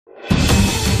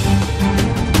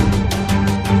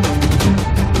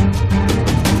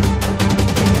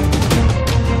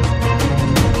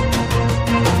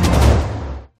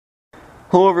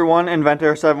Hello everyone,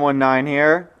 Inventor719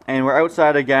 here, and we're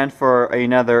outside again for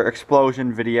another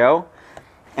explosion video.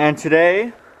 And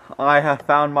today I have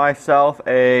found myself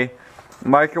a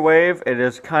microwave. It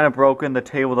is kind of broken, the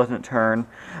table doesn't turn,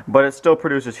 but it still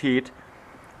produces heat.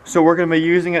 So we're going to be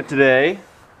using it today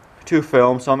to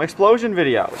film some explosion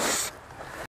videos.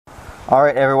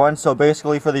 Alright everyone, so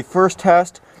basically for the first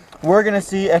test, we're going to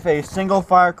see if a single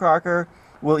firecracker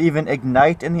will even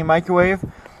ignite in the microwave,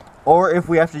 or if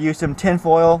we have to use some tin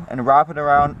foil and wrap it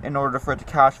around in order for it to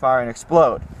catch fire and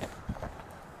explode.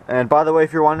 And by the way,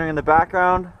 if you're wondering in the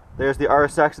background, there's the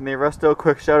RSX and the Aristo.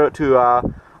 Quick shout out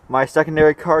to my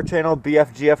secondary car channel,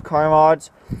 BFGF Car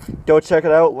Mods. Go check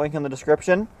it out, link in the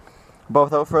description. But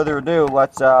without further ado,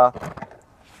 let's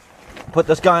put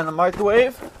this guy in the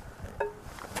microwave,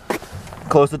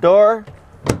 close the door,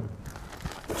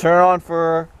 turn it on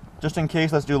for, just in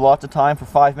case, let's do lots of time, for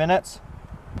 5 minutes.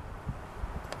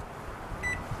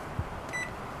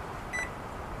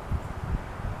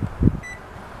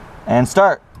 And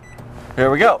start. Here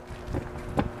we go.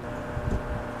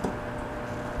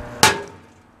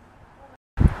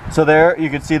 So there, you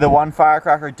can see the one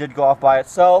firecracker did go off by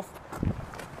itself.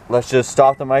 Let's just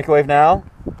stop the microwave now.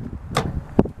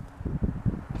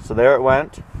 So there it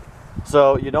went.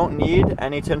 So you don't need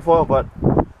any tinfoil, but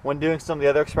when doing some of the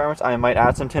other experiments, I might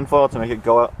add some tinfoil to make it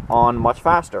go on much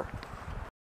faster.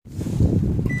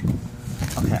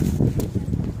 Okay.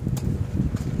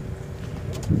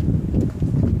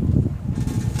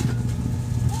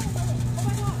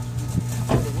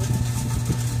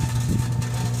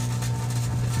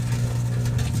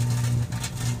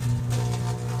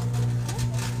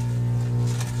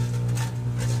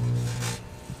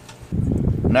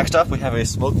 Next up, we have a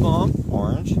smoke bomb,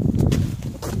 orange,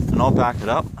 and I'll back it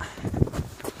up.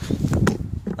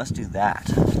 Let's do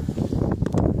that.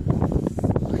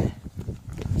 Okay.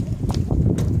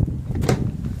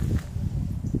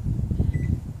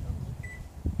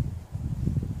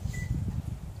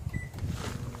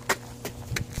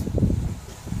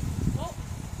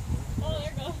 Oh, there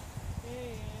it goes. Yeah.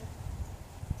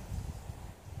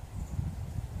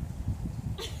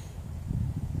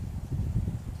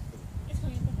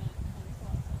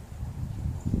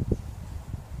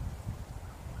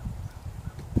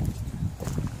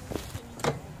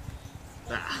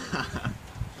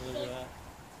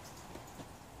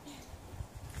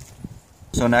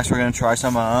 So next we're going to try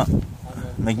some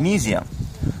magnesium.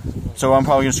 So I'm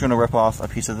probably just going to rip off a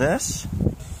piece of this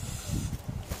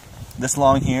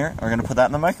long here, and we're going to put that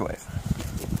in the microwave.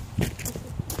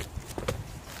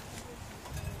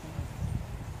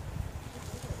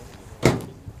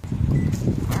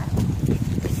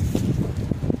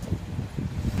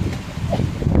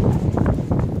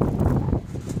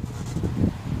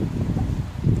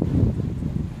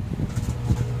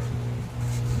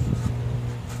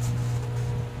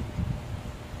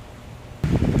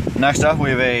 Next up, we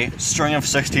have a string of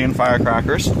 16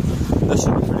 firecrackers. This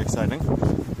should be pretty exciting.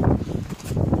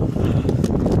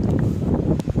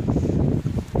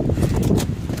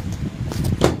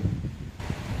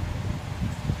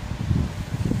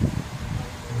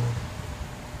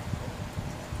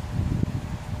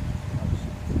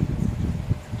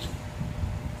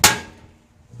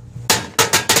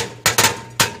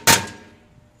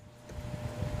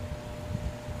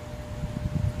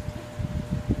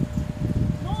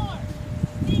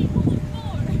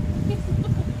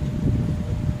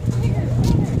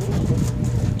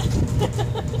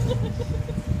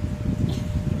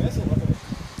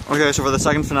 Okay, so for the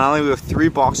second finale, we have 3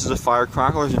 boxes of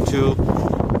firecrackers and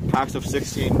 2 packs of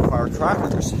 16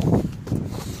 firecrackers.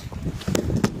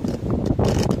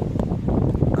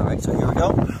 Alright, so here we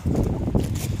go.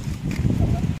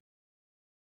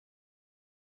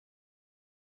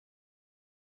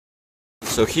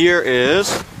 So here is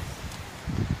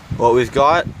what we've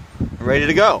got ready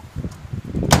to go.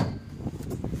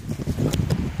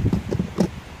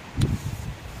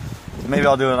 Maybe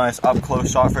I'll do a nice up-close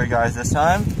shot for you guys this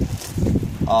time.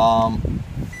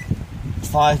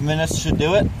 5 minutes should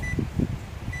do it.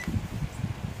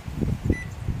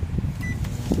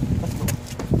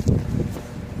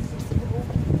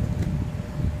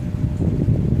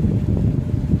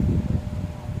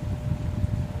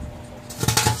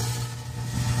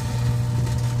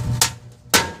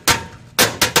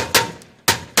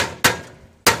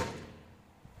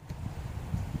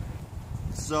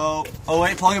 So, oh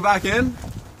wait, plug it back in.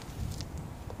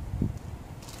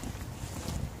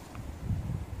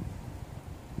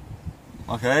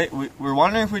 Okay, we're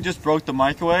wondering if we just broke the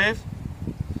microwave.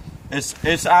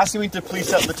 It's asking me to please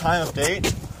set the time of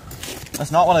date.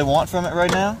 That's not what I want from it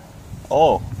right now.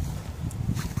 Oh.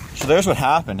 So there's what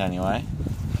happened anyway.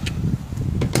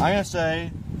 I'm gonna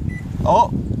say,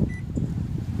 oh,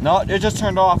 no, it just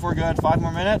turned off. We're good. 5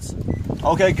 more minutes.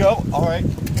 Okay, go. All right.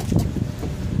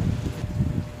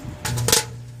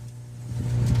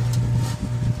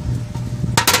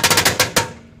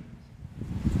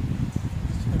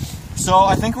 So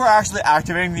I think we're actually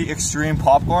activating the extreme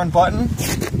popcorn button,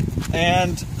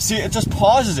 and see, it just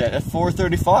pauses it at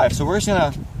 4:35. So we're just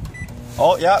gonna,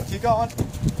 oh yeah, keep going.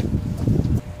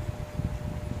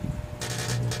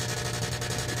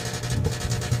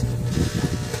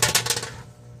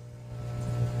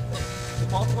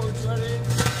 Popcorn's ready.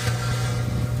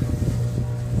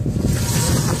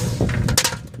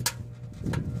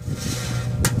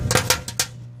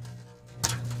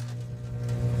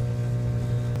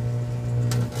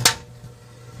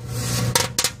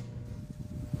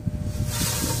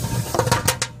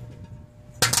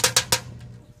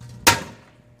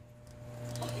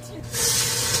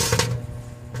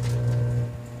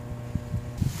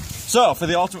 So, for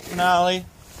the ultimate finale,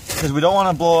 because we don't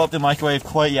want to blow up the microwave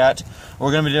quite yet,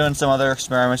 we're going to be doing some other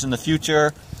experiments in the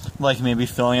future, like maybe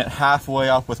filling it halfway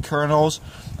up with kernels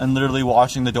and literally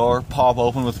watching the door pop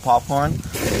open with popcorn.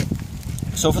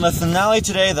 So for the finale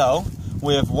today though,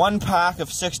 we have 1 pack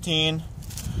of 16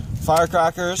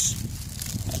 firecrackers.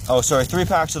 Oh, sorry, 3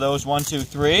 packs of those, 1, 2,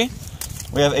 3.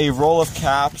 We have a roll of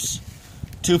caps,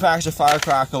 2 packs of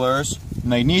firecrackers,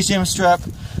 magnesium strip,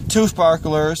 2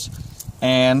 sparklers,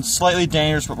 and slightly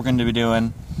dangerous what we're going to be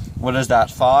doing. What is that?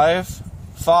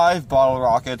 5 bottle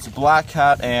rockets, Black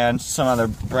Cat, and some other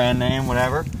brand name,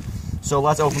 whatever. So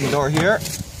let's open the door here.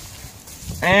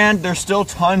 And there's still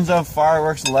tons of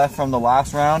fireworks left from the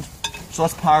last round. So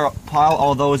let's pile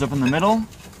all those up in the middle.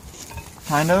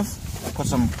 Kind of. Put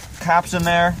some caps in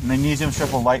there. Magnesium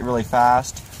strip will light really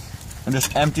fast. And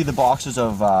just empty the boxes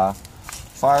of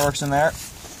fireworks in there.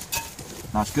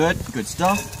 That's good. Good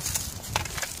stuff.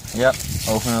 Yep,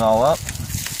 open it all up.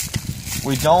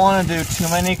 We don't want to do too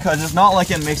many because it's not like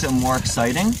it makes it more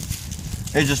exciting.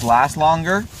 It just lasts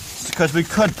longer. Because we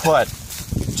could put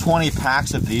 20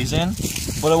 packs of these in,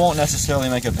 but it won't necessarily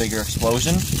make a bigger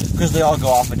explosion because they all go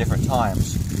off at different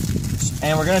times.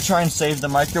 And we're going to try and save the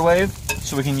microwave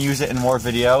so we can use it in more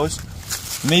videos.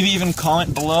 Maybe even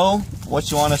comment below what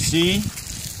you want to see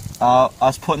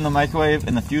us put in the microwave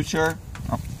in the future,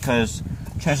 because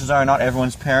chances are not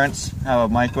everyone's parents have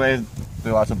a microwave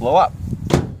they're about to blow up.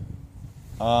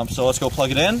 So let's go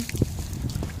plug it in,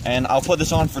 and I'll put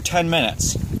this on for 10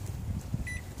 minutes.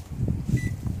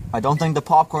 I don't think the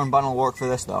popcorn button will work for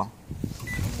this though.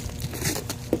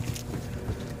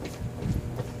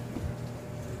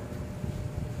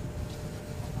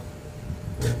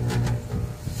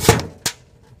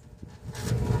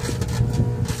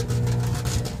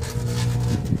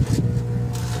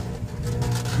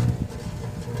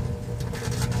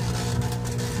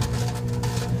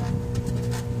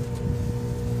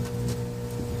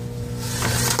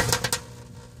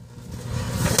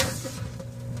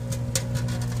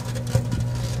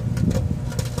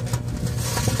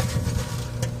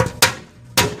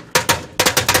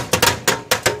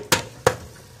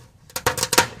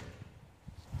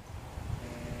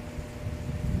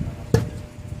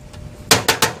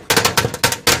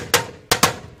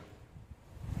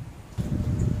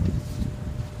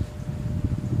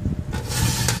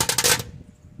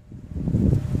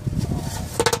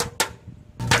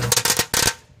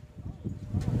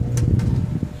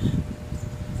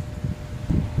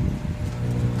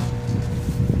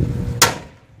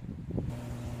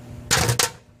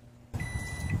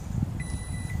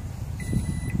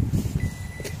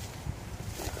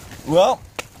 Well,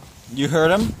 you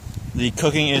heard him. The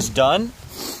cooking is done.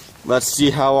 Let's see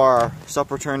how our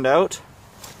supper turned out.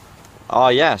 Oh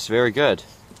yes, very good.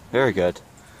 Very good.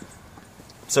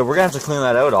 So we're going to have to clean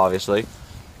that out, obviously.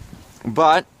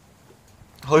 But,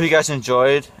 hope you guys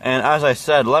enjoyed. And as I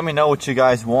said, let me know what you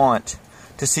guys want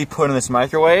to see put in this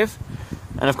microwave.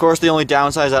 And of course, the only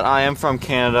downside is that I am from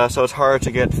Canada, so it's hard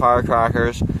to get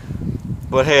firecrackers.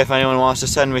 But hey, if anyone wants to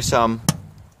send me some...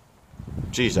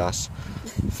 Jesus.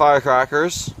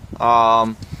 Firecrackers,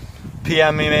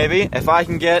 PM me maybe. If I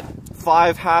can get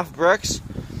 5 half bricks,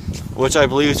 which I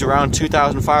believe is around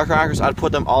 2,000 firecrackers, I'd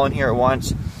put them all in here at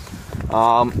once.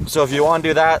 So if you want to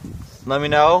do that, let me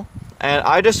know. And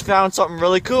I just found something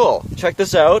really cool. Check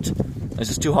this out. Is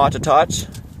this too hot to touch?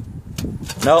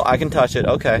 No, I can touch it.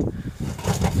 Okay.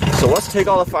 So let's take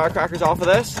all the firecrackers off of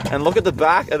this and look at the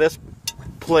back of this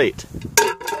plate.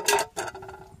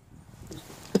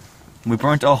 We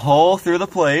burnt a hole through the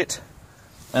plate,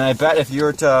 and I bet if you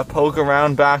were to poke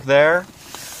around back there,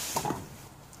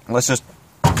 let's just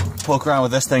poke around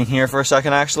with this thing here for a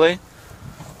second actually.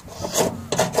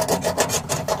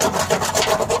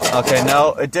 Okay,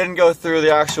 no, it didn't go through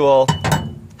the actual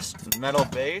metal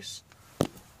base.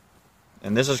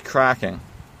 And this is cracking.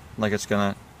 Like it's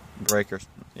gonna break or...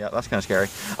 Yeah, that's kind of scary.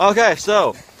 Okay,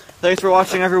 so, thanks for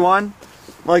watching, everyone.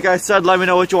 Like I said, let me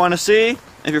know what you want to see.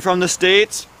 If you're from the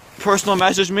States, personal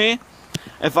message me.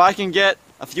 If I can get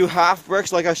a few half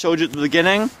bricks like I showed you at the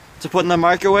beginning to put in the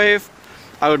microwave,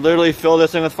 I would literally fill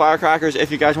this thing with firecrackers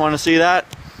if you guys want to see that.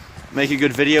 Make a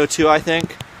good video too, I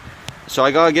think. So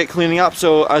I gotta get cleaning up.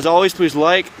 So as always, please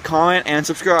like, comment, and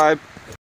subscribe.